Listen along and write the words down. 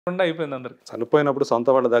అయిపోయింది అందరికి. చనిపోయినప్పుడు సొంత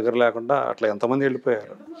వాళ్ళ దగ్గర లేకుండా అట్లా ఎంతమంది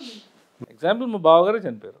వెళ్ళిపోయారు. ఎగ్జాంపుల్ మా బావగారే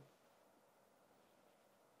చనిపోయారు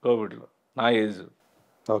కోవిడ్లో, నా ఏజ్.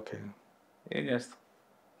 ఓకే, ఏం చేస్తాం?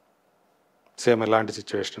 సేమ్ ఇలాంటి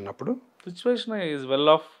సిచ్యువేషన్ ఉన్నప్పుడు situation is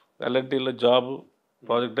well of. ఎల్ఎన్టీలో job,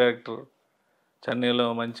 project director, చెన్నైలో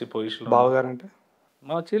మంచి పొజిషన్. బావగారు అంటే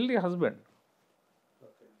మా చెల్లి హస్బెండ్,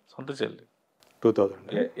 సొంత చెల్లి.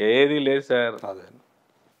 2000 ఏది లేదు సార్. అదే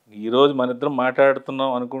ఈరోజు మన ఇద్దరం మాట్లాడుతున్నాం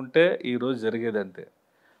అనుకుంటే ఈరోజు జరిగేది అంతే.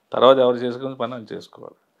 తర్వాత ఎవరు చేసుకుని పని వాళ్ళు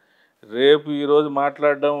చేసుకోవాలి. రేపు ఈరోజు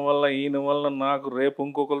మాట్లాడడం వల్ల ఈయన వల్ల నాకు రేపు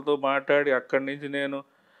ఇంకొకరితో మాట్లాడి అక్కడి నుంచి నేను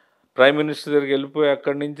ప్రైమ్ మినిస్టర్ దగ్గరికి వెళ్ళిపోయి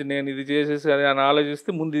అక్కడి నుంచి నేను ఇది చేసేసి అది అని ఆలోచిస్తే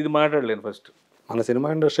ముందు ఇది మాట్లాడలేను ఫస్ట్. మన సినిమా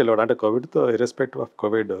ఇండస్ట్రీలో అంటే కోవిడ్తో ఇర్రెస్పెక్టివ్ ఆఫ్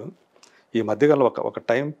కోవిడ్ ఈ మధ్యకాలంలో ఒక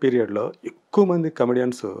టైం పీరియడ్లో ఎక్కువ మంది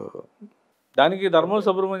కమెడియన్స్. దానికి ధర్మవ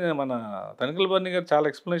సుబ్రహ్మణ్యం మన తనిఖీల బర్ని గారు చాలా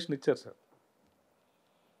ఎక్స్ప్లెనేషన్ ఇచ్చారు sir.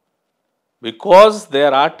 Because they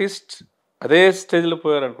are artist, అదే స్టేజ్లో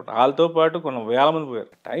పోయారు అనుకుంటా. వాళ్ళతో పాటు కొన్ని వేల మంది పోయారు.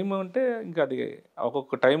 టైం అంటే ఇంకా అది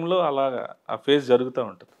ఒక్కొక్క టైంలో అలాగా ఆ ఫేజ్ జరుగుతూ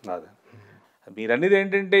ఉంటుంది. అదే మీరు అనేది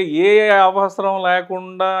ఏంటంటే ఏ అవసరం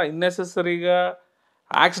లేకుండా ఇన్నెసెసరీగా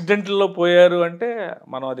యాక్సిడెంట్లో పోయారు అంటే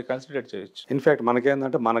మనం అది కన్సిడర్ చేయొచ్చు. ఇన్ఫ్యాక్ట్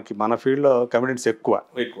మనకేంటంటే మన ఫీల్డ్లో కమెడియన్స్ ఎక్కువ.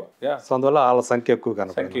 సో అందువల్ల వాళ్ళ సంఖ్య ఎక్కువ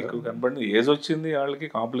కనపడింది. ఏజ్ వచ్చింది వాళ్ళకి,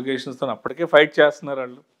 కాంప్లికేషన్స్తో అప్పటికే ఫైట్ చేస్తున్నారు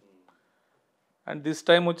వాళ్ళు. అండ్ దిస్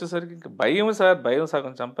టైం వచ్చేసరికి ఇంకా భయం సార్, భయం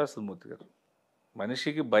సగం చంపేస్తుంది మూర్తి గారు.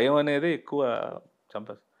 మనిషికి భయం అనేది ఎక్కువ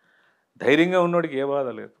చంపేస్తుంది. ధైర్యంగా ఉన్నోడికి ఏ బాధ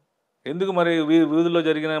లేదు. ఎందుకు మరి వీధుల్లో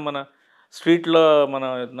జరిగిన మన స్ట్రీట్లో మన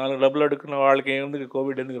 4 డబ్బులు అడుక్కున్న వాళ్ళకి ఏముంది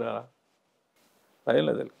కోవిడ్ ఎందుకు రా? భయం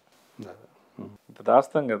లేదు. ఇంత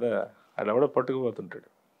దాస్తాం కదా, ఆడెవడో పట్టుకుపోతుంటాడు.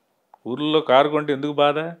 ఊర్లో కారు కొంటే ఎందుకు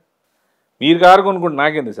బాధ? మీరు కారు కొనుక్కుంటే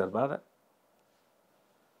నాకేంది సార్ బాధ?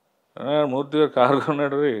 మూర్తి గారు కారు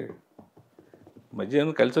కొన్నాడు, మధ్య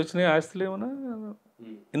ఏమైనా కలిసి వచ్చినాయి ఆస్తులు ఏమన్నా?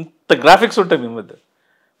 ఇంత గ్రాఫిక్స్ ఉంటాయి మీ మధ్య.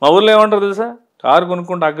 మా ఊర్లో ఏమంటారు తెలుసా? కారు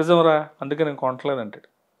కొనుక్కుంటే అగ్గజం రా, అందుకే నేను కొనట్లేదు అంటాడు.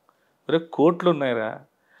 ఒరే కోట్లు ఉన్నాయిరా,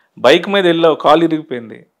 బైక్ మీద వెళ్ళావు కాలు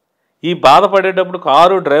ఇరిగిపోయింది. ఈ బాధపడేటప్పుడు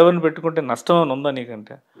కారు డ్రైవర్ని పెట్టుకుంటే నష్టం ఏమైనా ఉందా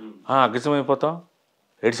నీకంటే? అగ్గజం అయిపోతాం,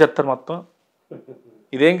 ఏడ్చేస్తారు మొత్తం.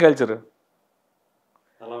 ఇదేం కల్చరు?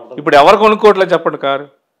 ఇప్పుడు ఎవరు కొనుక్కోవట్లేదు చెప్పండి కారు?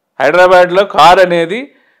 హైదరాబాద్లో కారు అనేది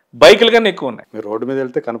బైకుల కన్నా ఎక్కువ ఉన్నాయి. మీరు రోడ్డు మీద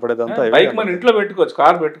వెళ్తే కనపడేదంతా బైక్ మన ఇంట్లో పెట్టుకోవచ్చు,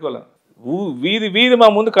 కారు పెట్టుకోలేం. వీధి మా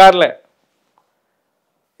ముందు కార్లే.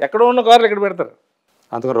 ఎక్కడ ఉన్న కార్లు ఎక్కడ పెడతారు?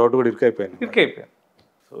 అందుకని రోడ్డు కూడా ఇరుకైపోయింది.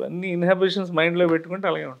 సో అన్ని ఇన్హాబిషన్స్ మైండ్లో పెట్టుకుంటే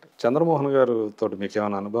అలాగే ఉంటాయి. చంద్రమోహన్ గారు తోటి మీకు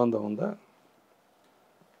ఏమైనా అనుబంధం ఉందా?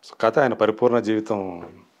 కథ ఆయన పరిపూర్ణ జీవితం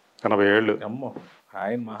 80 ఏళ్ళు. అమ్మో,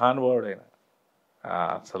 ఆయన మహానుభావుడు ఆయన.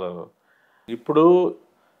 అసలు ఇప్పుడు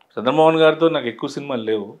చంద్రమోహన్ గారితో నాకు ఎక్కువ సినిమాలు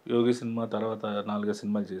లేవు. యోగి సినిమా తర్వాత 4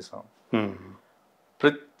 సినిమాలు చేసాం.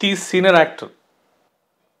 ప్రతి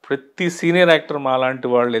సీనియర్ యాక్టర్ మా లాంటి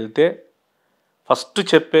వాళ్ళు వెళ్తే ఫస్ట్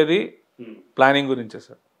చెప్పేది ప్లానింగ్ గురించే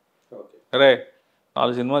సార్. అరే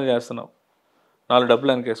 4 సినిమాలు చేస్తున్నావు, 4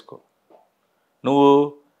 డబ్బులు వెనకేసుకో. నువ్వు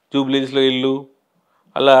జూబ్లీస్లో ఇల్లు,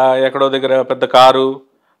 అలా ఎక్కడో దగ్గర పెద్ద కారు,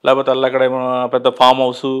 లేకపోతే అలా అక్కడ పెద్ద ఫామ్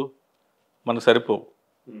హౌసు మనకు సరిపోవు.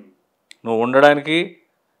 నువ్వు ఉండడానికి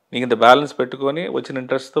నీకు ఇంత బ్యాలెన్స్ పెట్టుకొని వచ్చిన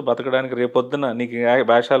ఇంట్రెస్ట్తో బతకడానికి రేపొద్దున నీకు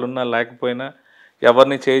వేషాలు ఉన్నా లేకపోయినా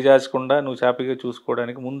ఎవరిని చేజార్చకుండా నువ్వు హ్యాపీగా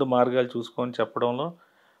చూసుకోవడానికి ముందు మార్గాలు చూసుకొని చెప్పడంలో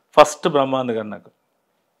ఫస్ట్ బ్రహ్మానంద్ గారు నాకు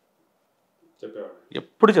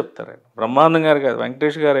ఎప్పుడు చెప్తారు. ఆయన బ్రహ్మానందం గారు కాదు,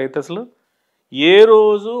 వెంకటేష్ గారు అయితే అసలు ఏ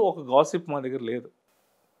రోజు ఒక గాసిప్ మా దగ్గర లేదు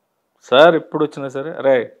సార్. ఎప్పుడు వచ్చినా సరే,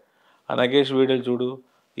 అరే ఆ నగేష్ వీడియోలు చూడు,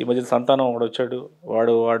 ఈ మధ్య సంతానం వాడు వచ్చాడు,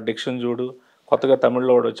 వాడు డిక్షన్ చూడు, కొత్తగా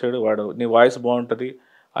తమిళ్లో వాడు వచ్చాడు, వాడు నీ వాయిస్ బాగుంటుంది,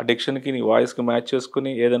 ఆ డిక్షన్కి నీ వాయిస్కి మ్యాచ్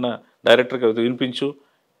చేసుకుని ఏదైనా డైరెక్టర్కి వినిపించు,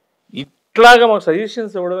 ఇట్లాగా మాకు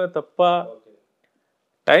సజెషన్స్ ఇవ్వడమే తప్ప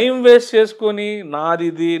టైం వేస్ట్ చేసుకొని నాది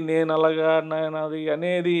ఇది నేను అలాగా నాది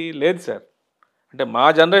అనేది లేదు సార్. అంటే మా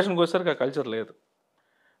జనరేషన్కి వచ్చేసరికి ఆ కల్చర్ లేదు.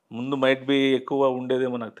 ముందు మైట్ బి ఎక్కువ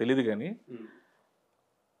ఉండేదేమో నాకు తెలియదు, కానీ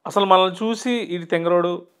అసలు మనల్ని చూసి ఇది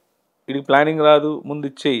తెంగరోడు, ఇది ప్లానింగ్ రాదు, ముందు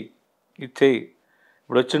ఇచ్చేయి.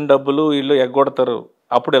 ఇప్పుడు వచ్చిన డబ్బులు వీళ్ళు ఎగ్గొడతారు,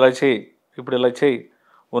 అప్పుడు ఇలా చేయి, ఇప్పుడు ఇలా చేయి,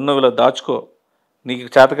 ఉన్నవి ఇలా దాచుకో, నీకు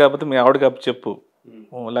చేత కాకపోతే మీ ఆవిడకి అప్పు చెప్పు,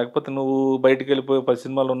 లేకపోతే నువ్వు బయటికి వెళ్ళిపోయి 10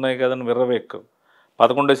 సినిమాలు ఉన్నాయి కదా నువ్వు విర్రవేక్కు,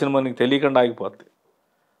 11వ సినిమా నీకు తెలియకుండా ఆగిపోద్ది,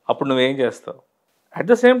 అప్పుడు నువ్వేం చేస్తావు? అట్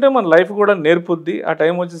ద సేమ్ టైం మన లైఫ్ కూడా నేర్పుద్ది. ఆ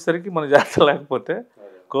టైం వచ్చేసరికి మన జాగ్రత్త లేకపోతే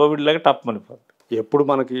కోవిడ్ లాగా టప్ అనిపోద్ది. ఎప్పుడు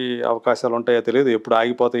మనకి అవకాశాలు ఉంటాయో తెలియదు, ఎప్పుడు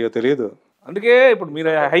ఆగిపోతాయో తెలియదు. అందుకే ఇప్పుడు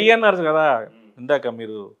మీరు హై అన్నారు కదా ఇందాక,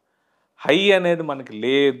 మీరు హై అనేది మనకి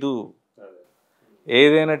లేదు.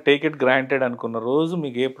 ఏదైనా టేక్ ఇట్ గ్రాంటెడ్ అనుకున్న రోజు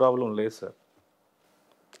మీకు ఏ ప్రాబ్లం లేదు సార్.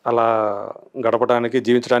 అలా గడపడానికి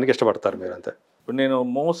జీవించడానికి ఇష్టపడతారు మీరు అంతే. ఇప్పుడు నేను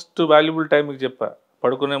మోస్ట్ వాల్యుబుల్ టైం మీకు చెప్పా,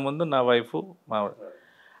 పడుకునే ముందు నా వైఫ్ మా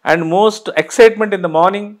and most excitement in the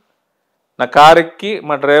morning నా కార్ ఎక్కి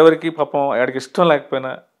మా డ్రైవర్కి పాపం వాడికి ఇష్టం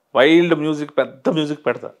లేకపోయినా వైల్డ్ మ్యూజిక్, పెద్ద మ్యూజిక్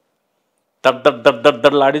పెడతా,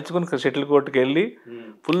 దడ్ ఆడించుకుని షటిల్ కోర్టుకి వెళ్ళి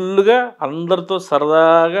ఫుల్గా అందరితో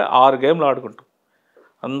సరదాగా 6 గేమ్లు ఆడుకుంటాం.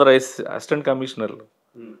 అందరు అసిస్టెంట్ కమిషనర్లు,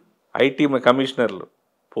 ఐటీ కమిషనర్లు,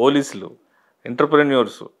 పోలీసులు,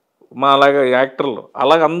 ఎంటర్ప్రెన్యూర్స్, మా అలాగే యాక్టర్లు,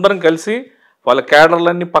 అలాగ అందరం కలిసి వాళ్ళ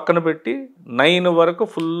క్యాడర్లన్నీ పక్కన పెట్టి 9 వరకు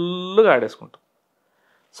ఫుల్గా ఆడేసుకుంటాం.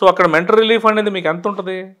 సో అక్కడ మెంటల్ రిలీఫ్ అనేది మీకు ఎంత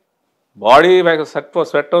ఉంటుంది? బాడీ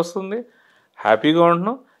స్వెట్ వస్తుంది, హ్యాపీగా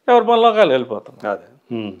ఉంటున్నాం, ఎవరి పనిలో వాళ్ళు వెళ్ళిపోతాం. అదే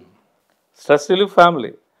stress relief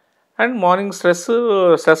family. And morning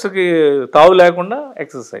స్ట్రెస్కి తావు లేకుండా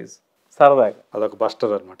ఎక్సర్సైజ్ సరదాగా, అదొక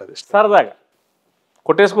బస్టర్ అనమాట. అది సరదాగా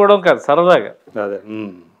కొట్టేసుకోవడం కాదు, సరదాగా. అదే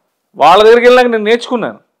వాళ్ళ దగ్గరికి వెళ్ళాక నేను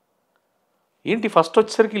నేర్చుకున్నాను. ఏంటి ఫస్ట్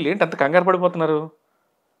వచ్చేసరికి ఏంటి అంత కంగారు పడిపోతున్నారు,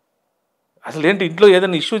 అసలు ఏంటి ఇంట్లో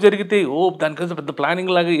ఏదైనా ఇష్యూ జరిగితే దానికోసం పెద్ద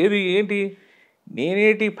ప్లానింగ్ లాగా ఏంటి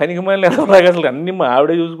నేనేంటి పనికి మళ్ళీ ఎలాగా, అసలు అన్నీ మా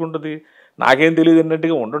ఆవిడే చూసుకుంటుంది, నాకేం తెలియదు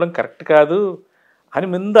అన్నట్టుగా ఉండడం కరెక్ట్ కాదు అని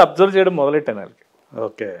ముందు అబ్జర్వ్ చేయడం మొదలెట్టాను వాళ్ళకి.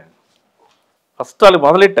 ఓకే, ఫస్ట్ వాళ్ళు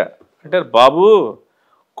మొదలెట్టా అంటే బాబు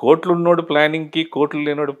కోట్లు ఉన్నోడు ప్లానింగ్కి కోట్లు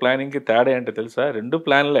లేనోడు ప్లానింగ్కి తేడా అంటే తెలుసా? 2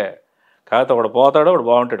 ప్లాన్లే, కాకపోతే ఒకడు పోతాడో ఒకడు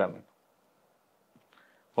బాగుంటాడు అన్న.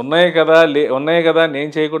 ఉన్నాయి కదా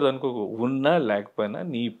నేను చేయకూడదు అనుకోకు, ఉన్నా లేకపోయినా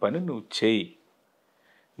నీ పని నువ్వు చెయ్యి,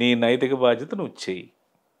 నీ నైతిక బాధ్యత నువ్వు చెయ్యి.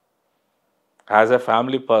 యాజ్ ఎ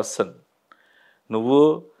ఫ్యామిలీ పర్సన్ నువ్వు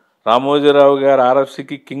రామోజీరావు గారు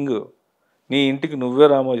ఆర్ఎఫ్సికి కింగ్, నీ ఇంటికి నువ్వే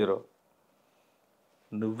రామోజీరావు,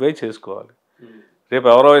 నువ్వే చేసుకోవాలి. రేపు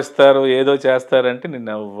ఎవరో ఇస్తారు ఏదో చేస్తారంటే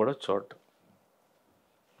నిన్ను ఎవడో చూడటం.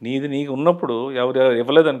 నీది నీకు ఉన్నప్పుడు ఎవరు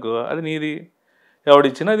ఇవ్వలేదనుకో అది నీది,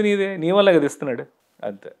 ఎవడిచ్చినా అది నీదే, నీ వల్ల కదా ఇస్తున్నాడు,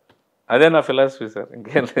 అంతే. అదే నా ఫిలాసఫీ సార్,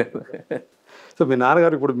 ఇంకేం లేదు. సో మీ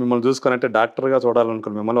నాన్నగారు ఇప్పుడు మిమ్మల్ని చూసుకొని అంటే డాక్టర్గా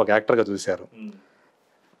చూడాలనుకుని మిమ్మల్ని ఒక యాక్టర్గా చూశారు,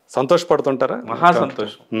 సంతోషపడుతుంటారా? మహా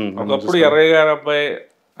సంతోషం. ఒకప్పుడు ఎర్రయ్య గారు అబ్బాయి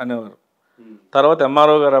అనేవారు, తర్వాత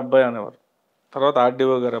ఎంఆర్ఓ గారు అబ్బాయి అనేవారు, తర్వాత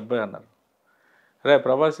ఆర్డీఓ గారు అబ్బాయి అన్నారు. రే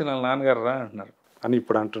ప్రభాస్ వాళ్ళ నాన్నగారు రా అంటున్నారు అని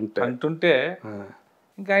ఇప్పుడు అంటుంటే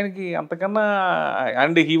ఇంకా ఆయనకి అంతకన్నా.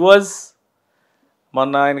 అండ్ హీ వాజ్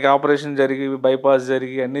మొన్న ఆయనకి ఆపరేషన్ జరిగి బైపాస్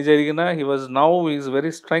జరిగి అన్నీ జరిగినా is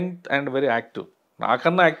very strength and very active,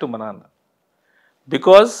 నాకన్నా యాక్టివ్ మా నాన్న.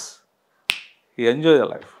 Because he enjoy the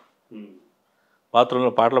life.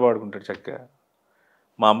 బాత్రూంలో పాటలు పాడుకుంటాడు చక్కగా,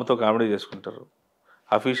 మా అమ్మతో కామెడీ చేసుకుంటారు,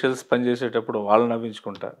 అఫీషియల్స్ పనిచేసేటప్పుడు వాళ్ళు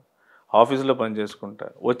నవ్వించుకుంటారు, ఆఫీసులో పని చేసుకుంటా,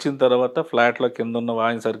 వచ్చిన తర్వాత ఫ్లాట్లో కింద ఉన్న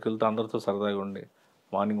వాయిన్ సర్కిల్తో అందరితో సరదాగా ఉండి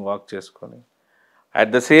మార్నింగ్ వాక్ చేసుకొని,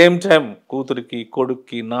 అట్ ద సేమ్ టైం కూతురికి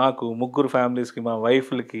కొడుక్కి నాకు 3 ఫ్యామిలీస్కి మా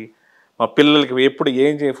వైఫ్లకి మా పిల్లలకి ఎప్పుడు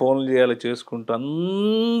ఏం ఫోన్లు చేయాలో చేసుకుంటూ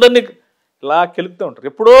అందరినీ ఇలా కెలుపుతూ ఉంటారు.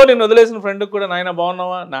 ఎప్పుడో నేను వదిలేసిన ఫ్రెండ్కి కూడా నాయన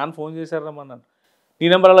బాగున్నావా, నాన్న ఫోన్ చేశారమ్మా నన్ను, నీ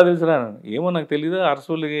నెంబర్ అలా తెలుసురా, ఏమో నాకు తెలీదు,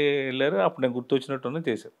 అరసూలుకి వెళ్ళారు అప్పుడు నేను గుర్తొచ్చినట్టున్నా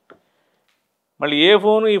చేశారు. మళ్ళీ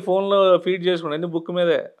ఈ ఫోన్లో ఫీడ్ చేసుకున్నాను, అన్ని బుక్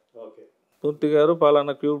మీదే, పూర్తి గారు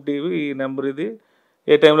పలానా క్యూబ్ టీవీ ఈ నెంబర్ ఇది,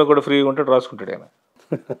 ఏ టైంలో కూడా ఫ్రీగా ఉంటాడు రాసుకుంటాడు ఆయన.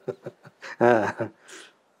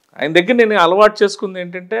 ఆయన దగ్గర నేను అలవాటు చేసుకుంది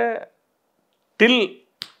ఏంటంటే టిల్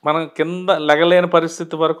మనం కింద లెగలేని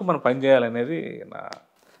పరిస్థితి వరకు మనం పని చేయాలనేది నా.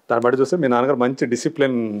 దాన్ని బట్టి చూస్తే మీ నాన్నగారు మంచి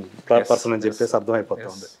డిసిప్లిన్ పర్సన్ అని చెప్పేసి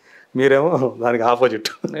అర్థమైపోతుంది, మీరేమో దానికి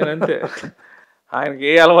ఆపోజిట్. నేనంతే, ఆయనకి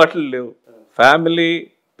ఏ అలవాట్లు లేవు, ఫ్యామిలీ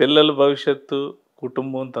పిల్లల భవిష్యత్తు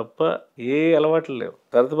కుటుంబం తప్ప ఏ అలవాట్లు లేవు.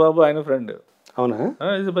 భరత్ బాబు ఆయన ఫ్రెండ్. అవునా?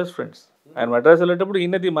 Is best friends. ఆయన మద్రాసు వెళ్ళేటప్పుడు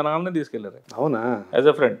మా నాన్న తీసుకెళ్ళారు. అవునా? యాజ్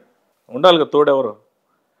అ ఫ్రెండ్ ఉండాలి కదా తోడెవరు.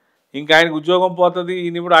 ఇంకా ఆయనకు ఉద్యోగం పోతుంది,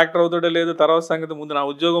 ఈయన ఇప్పుడు యాక్టర్ అవుతాడో లేదు తర్వాత సంగతి, ముందు నా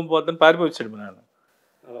ఉద్యోగం పోతుందని పారిపోయి వచ్చాడు మా నాన్న.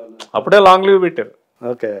 అప్పుడే లాంగ్ లీవ్ పెట్టారు.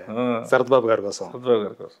 ఓకే, శరత్ బాబు గారి కోసం.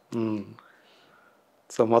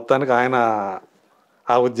 సో మొత్తానికి ఆయన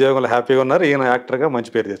ఆ ఉద్యోగంలో హ్యాపీగా ఉన్నారు, ఈయన యాక్టర్గా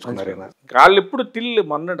మంచి పేరు తెచ్చుకున్నారు. ఈయన వాళ్ళు ఇప్పుడు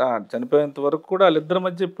మొన్న చనిపోయేంత వరకు కూడా వాళ్ళిద్దరి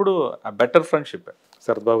మధ్య ఇప్పుడు ఆ బెటర్ ఫ్రెండ్షిప్.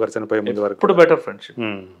 శరత్ బాబు గారు చనిపోయే ముందు వరకు ఇప్పుడు బెటర్ ఫ్రెండ్షిప్.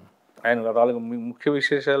 ఆయన వాళ్ళకి ముఖ్య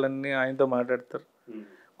విశేషాలన్నీ ఆయనతో మాట్లాడతారు,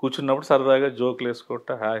 కూర్చున్నప్పుడు సరదాగా జోకులు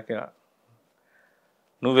వేసుకోవట హ్యాపీగా.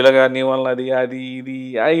 నువ్వు ఇలాగా నీ వల్ల అది ఇది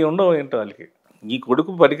అవి ఉండవు ఏంటో వాళ్ళకి. ఈ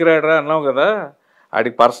కొడుకు పనికిరాడరా అన్నావు కదా,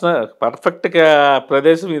 ఆడికి పర్ఫెక్ట్గా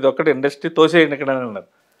ప్రదేశం ఇది ఒక్కటి ఇండస్ట్రీ తోసేయండి ఇక్కడ అన్నారు.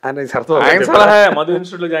 ఆయన సలహా మధు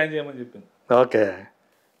ఇన్స్టిట్యూట్లో జాయిన్ చేయమని చెప్పింది. ఓకే,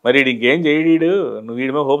 మరి ఇంకేం చేయడీడు, నువ్వు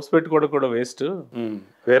వీడి మీద హోప్స్ పెట్టుకోవడం కూడా వేస్ట్,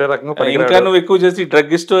 వేరే రకంగా ఇంకా నువ్వు ఎక్కువ చేసి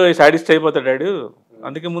డ్రగ్గిస్ట్ సాడిస్ట్ అయిపోతాడు,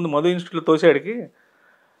 అందుకే ముందు మధు ఇన్స్టిట్యూట్లో తోసేవాడికి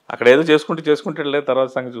అక్కడ ఏదో చేసుకుంటాడు లేదు తర్వాత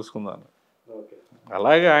సంగతి చూసుకుందాం.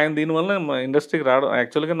 అలాగే ఆయన దీనివల్ల మా ఇండస్ట్రీకి రావడం,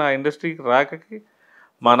 యాక్చువల్గా నా ఇండస్ట్రీకి రాకకి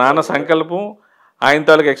మా నాన్న సంకల్పం ఆయన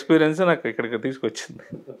తాలూకు ఎక్స్పీరియన్స్ నాకు ఇక్కడికి తీసుకొచ్చింది.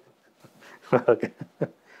 ఓకే,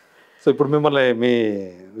 సో ఇప్పుడు మిమ్మల్ని మీ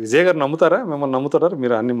విజయ్ గారు నమ్ముతారా? మిమ్మల్ని నమ్ముతారా?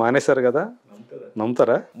 మీరు అన్ని మానేశారు కదా.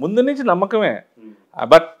 నమ్ముతారా? ముందు నుంచి నమ్మకమే,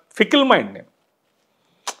 బట్ ఫికిల్ మైండ్. నేను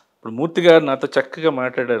ఇప్పుడు మూర్తి గారు నాతో చక్కగా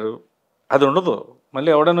మాట్లాడారు, అది ఉండదు. మళ్ళీ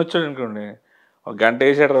ఎవడైనా వచ్చాడు అనుకోండి, ఒక గంట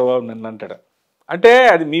వేసాడు రా బాబు నిన్న అంటాడు. అంటే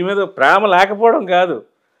అది మీ మీద ప్రేమ లేకపోవడం కాదు,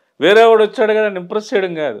 వేరే వాడు వచ్చాడు కదా ఇంప్రెస్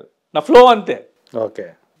చేయడం కాదు, నా ఫ్లో అంతే. ఓకే.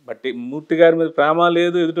 బట్ మూర్తి గారి మీద ప్రేమ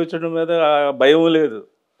లేదు, ఎదుటి వచ్చడం మీద భయం లేదు,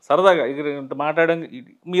 సరదాగా ఇక్కడ ఇంత మాట్లాడడం.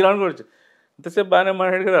 మీరు అనుకోవచ్చు ఇంతసేపు బాగానే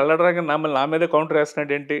మాట్లాడు కదా, అల్లడరాగా నా మీదే కౌంటర్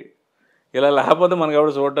వేస్తున్నాడు ఏంటి, ఇలా లేకపోతే మనకు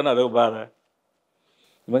ఎవడు చూడడం అదొక బాధ.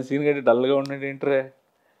 మన సీన్ గట్టి డల్గా ఉన్నాడు ఏంట్రే,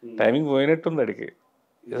 టైమింగ్ పోయినట్టుంది అడిగి,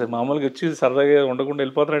 మామూలుగా వచ్చి సరదాగా ఉండకుండా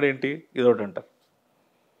వెళ్ళిపోతున్నాడు ఏంటి, ఇదొకటి అంటారు.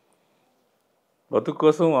 బతుకు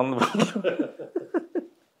కోసం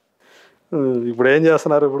ఇప్పుడు ఏం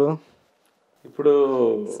చేస్తున్నారు? ఇప్పుడు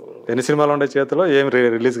ఎన్ని సినిమాలు ఉండే చేతిలో? ఏం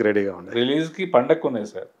రిలీజ్కి రెడీగా ఉన్నాయి? రిలీజ్కి పండగకు ఉన్నాయి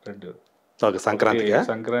సార్ 2.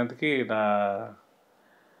 సంక్రాంతికి నా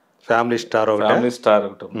ఫ్యామిలీ స్టార్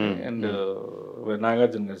ఒకటి ఉంది, అండ్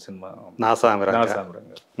నాగార్జున గారి సినిమా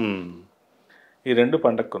నాసామిరంగ, ఈ 2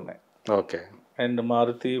 పండగకు ఉన్నాయి. ఓకే. అండ్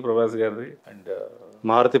మారుతి ప్రభాస్ గారిది. అండ్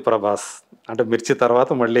మారుతి ప్రభాస్ అంటే మిర్చి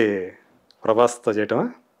తర్వాత మళ్ళీ ప్రభాస్తో చేయటమా,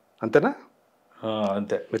 అంతేనా?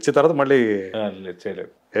 అంతే. మిర్చి తర్వాత మళ్ళీ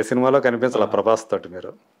చేయలేదు, ఏ సినిమాలో కనిపించాల ప్రభాస్ తోటి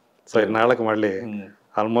మీరు. సో ఇన్నాళ్ళకి మళ్ళీ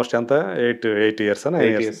ఆల్మోస్ట్ ఎంత 8 years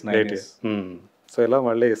 8 years. సో ఇలా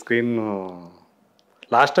మళ్ళీ స్క్రీన్.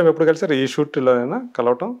 లాస్ట్ టైం ఎప్పుడు కలిసారు? ఈ షూట్లోనైనా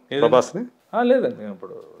కలవటం ప్రభాస్ని? లేదండి,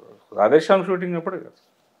 ఇప్పుడు రాధేశ్యామ్ షూటింగ్ అప్పుడు.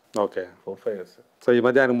 ఓకే. 4-5 years. సో ఈ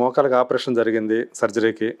మధ్య ఆయన మోకాలకు ఆపరేషన్ జరిగింది,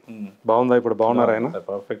 సర్జరీకి. బాగుందా ఇప్పుడు? బాగున్నారా ఆయన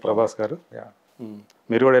ప్రభాస్ గారు?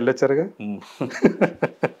 మీరు కూడా వెళ్ళొచ్చారుగా.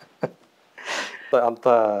 అంత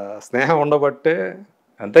స్నేహం ఉండబట్టే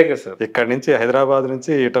అంతే కదా సార్. ఇక్కడ నుంచి హైదరాబాద్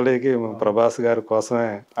నుంచి ఇటలీకి ప్రభాస్ గారి కోసమే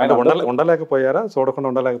ఆయన ఉండలేకపోయారా? చూడకుండా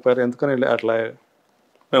ఉండలేకపోయారా? ఎందుకని అట్లా?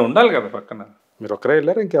 మేము ఉండాలి కదా పక్కన. మీరు ఒక్కరే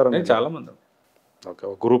వెళ్ళారా, ఇంకెవరైనా? చాలా మంది. ఓకే.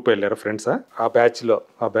 ఒక గ్రూప్ వెళ్ళారా ఫ్రెండ్సా? ఆ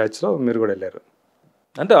బ్యాచ్లో మీరు కూడా వెళ్ళారు?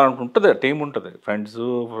 అంటే ఉంటుంది, టీం ఉంటుంది, ఫ్రెండ్స్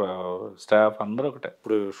స్టాఫ్ అందరూ ఒకటే.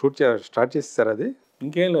 ఇప్పుడు షూట్ స్టార్ట్ చేసేసారు? అది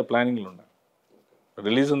ఇంకేం లేదు, ప్లానింగ్లో ఉన్నాయి.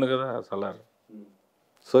 రిలీజ్ ఉంది కదా సలార్.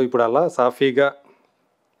 సో ఇప్పుడు అలా సాఫీగా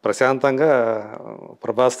ప్రశాంతంగా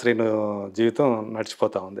ప్రభాస్ శ్రీను జీవితం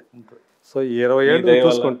నడిచిపోతా ఉంది. సో 20 ఏళ్ళు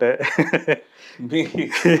చూసుకుంటే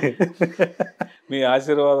మీ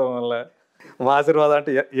ఆశీర్వాదం వల్ల. మా ఆశీర్వాదం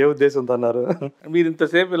అంటే ఏ ఉద్దేశంతో అన్నారు? మీరు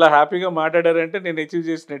ఇంతసేపు ఇలా హ్యాపీగా మాట్లాడారంటే నేను అచీవ్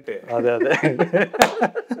చేసినట్టే. అదే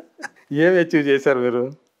ఏమి అచీవ్ చేశారు మీరు?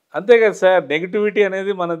 అంతే కదా సార్, నెగిటివిటీ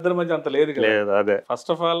అనేది మన ఇద్దరి మధ్య అంత లేదు కదా. అదే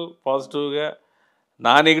ఫస్ట్ ఆఫ్ ఆల్ పాజిటివ్గా,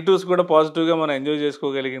 నా నెగిటివ్స్ కూడా పాజిటివ్గా మనం ఎంజాయ్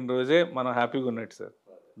చేసుకోగలిగిన రోజే మనం హ్యాపీగా ఉన్నట్టు సార్.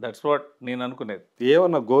 దట్స్ వాట్ నేను అనుకునేది.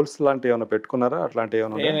 ఏమన్నా గోల్స్ లాంటివి ఏమన్నా పెట్టుకున్నారా? అట్లాంటివి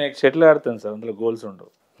ఏమన్నా? నేను షటిల్ ఆడుతాను సార్, అందులో గోల్స్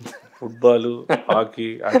ఉండవు. ఫుట్బాల్, హాకీ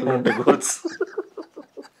అట్లా ఉంటాయి గోల్స్.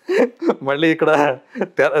 మళ్ళీ ఇక్కడ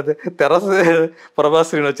తెరస్ ప్రభాస్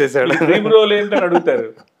శ్రీను వచ్చేసాడు. డ్రీమ్ రోల్ ఏంటని అడుగుతారు.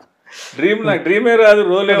 నాకు డ్రీమే రాదు,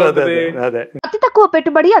 రోలే అవుతుంది. అతి తక్కువ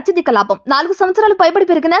పెట్టుబడి, అత్యధిక లాభం. 4 సంవత్సరాలు పైబడి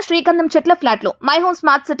పెరిగిన శ్రీగంధం చెట్ల ఫ్లాట్లు My Home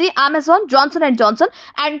smart city, Amazon, Johnson and Johnson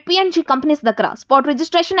and P&G companies దగ్గర. స్పాట్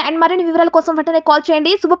రిజిస్ట్రేషన్ అండ్ మరిన్ని వివరాల కోసం వెంటనే కాల్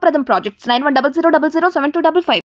చేయండి. శుభప్రదం ప్రాజెక్ట్స్ 9100007255.